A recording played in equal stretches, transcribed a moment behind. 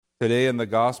Today in the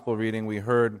gospel reading, we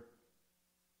heard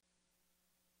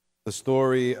the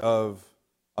story of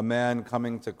a man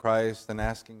coming to Christ and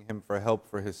asking him for help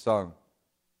for his son.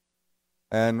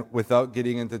 And without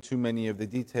getting into too many of the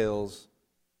details,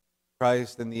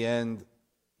 Christ in the end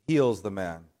heals the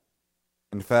man.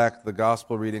 In fact, the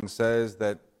gospel reading says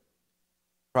that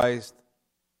Christ,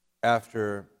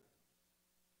 after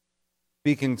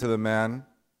speaking to the man,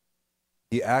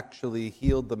 he actually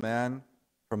healed the man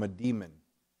from a demon.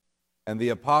 And the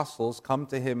apostles come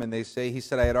to him and they say, he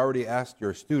said, I had already asked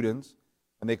your students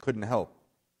and they couldn't help.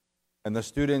 And the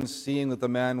students, seeing that the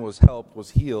man was helped,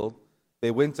 was healed, they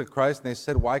went to Christ and they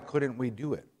said, why couldn't we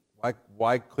do it?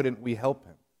 Why couldn't we help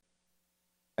him?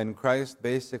 And Christ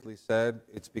basically said,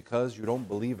 it's because you don't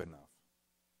believe enough.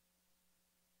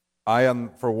 I,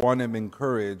 for one, am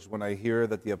encouraged when I hear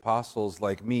that the apostles,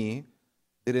 like me,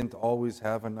 didn't always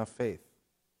have enough faith.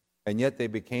 And yet they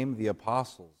became the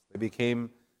apostles. They became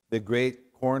the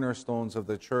great cornerstones of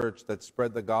the church that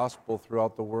spread the gospel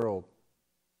throughout the world.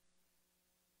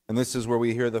 And this is where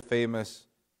we hear the famous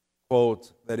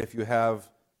quote that if you have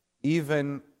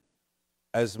even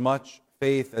as much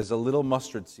faith as a little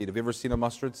mustard seed. Have you ever seen a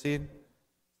mustard seed?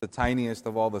 The tiniest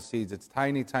of all the seeds. It's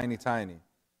tiny, tiny, tiny.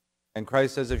 And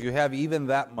Christ says if you have even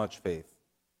that much faith,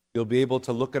 you'll be able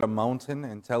to look at a mountain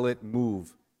and tell it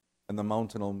move, and the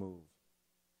mountain will move.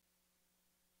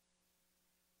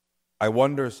 I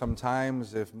wonder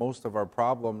sometimes if most of our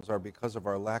problems are because of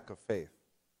our lack of faith.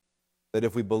 That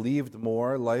if we believed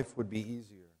more, life would be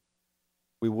easier.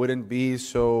 We wouldn't be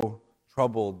so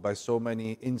troubled by so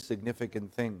many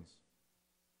insignificant things.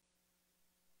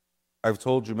 I've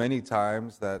told you many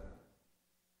times that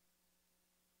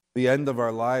the end of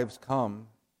our lives come,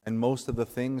 and most of the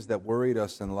things that worried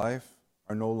us in life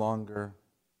are no longer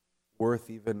worth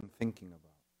even thinking about.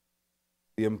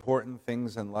 The important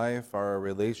things in life are our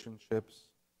relationships,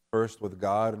 first with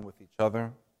God and with each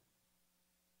other,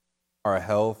 our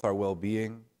health, our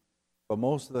well-being. But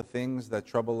most of the things that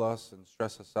trouble us and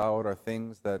stress us out are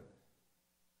things that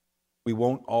we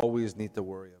won't always need to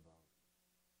worry about.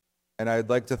 And I'd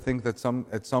like to think that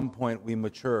at some point we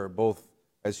mature, both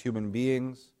as human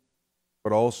beings,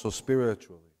 but also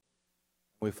spiritually.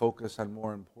 We focus on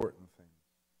more important things.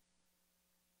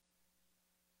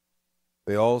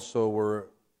 They also were,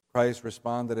 Christ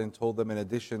responded and told them, in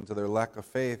addition to their lack of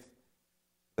faith,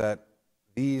 that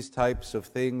these types of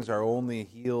things are only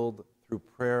healed through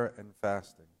prayer and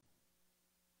fasting.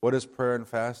 What does prayer and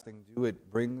fasting do?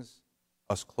 It brings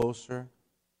us closer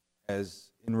as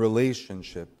in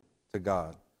relationship to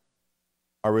God.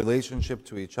 Our relationship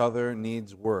to each other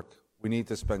needs work. We need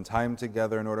to spend time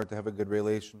together in order to have a good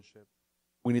relationship.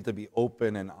 We need to be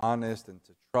open and honest and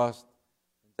to trust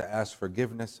and to ask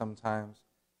forgiveness sometimes.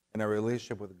 And our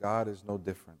relationship with God is no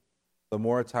different. The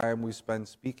more time we spend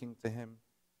speaking to Him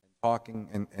and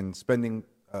talking and spending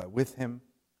with Him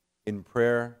in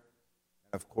prayer,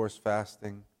 and of course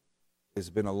fasting, has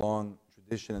been a long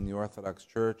tradition in the Orthodox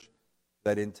Church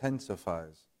that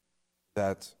intensifies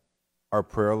our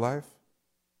prayer life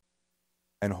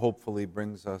and hopefully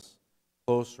brings us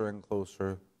closer and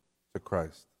closer to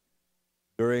Christ.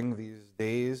 During these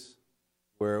days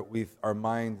where our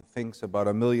mind thinks about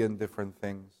a million different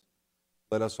things,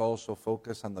 let us also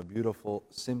focus on the beautiful,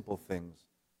 simple things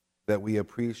that we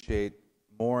appreciate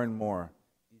more and more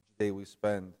each day we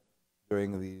spend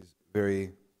during these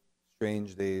very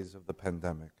strange days of the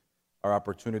pandemic. Our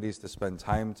opportunities to spend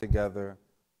time together,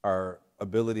 our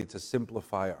ability to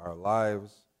simplify our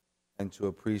lives, and to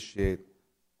appreciate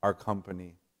our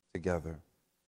company together.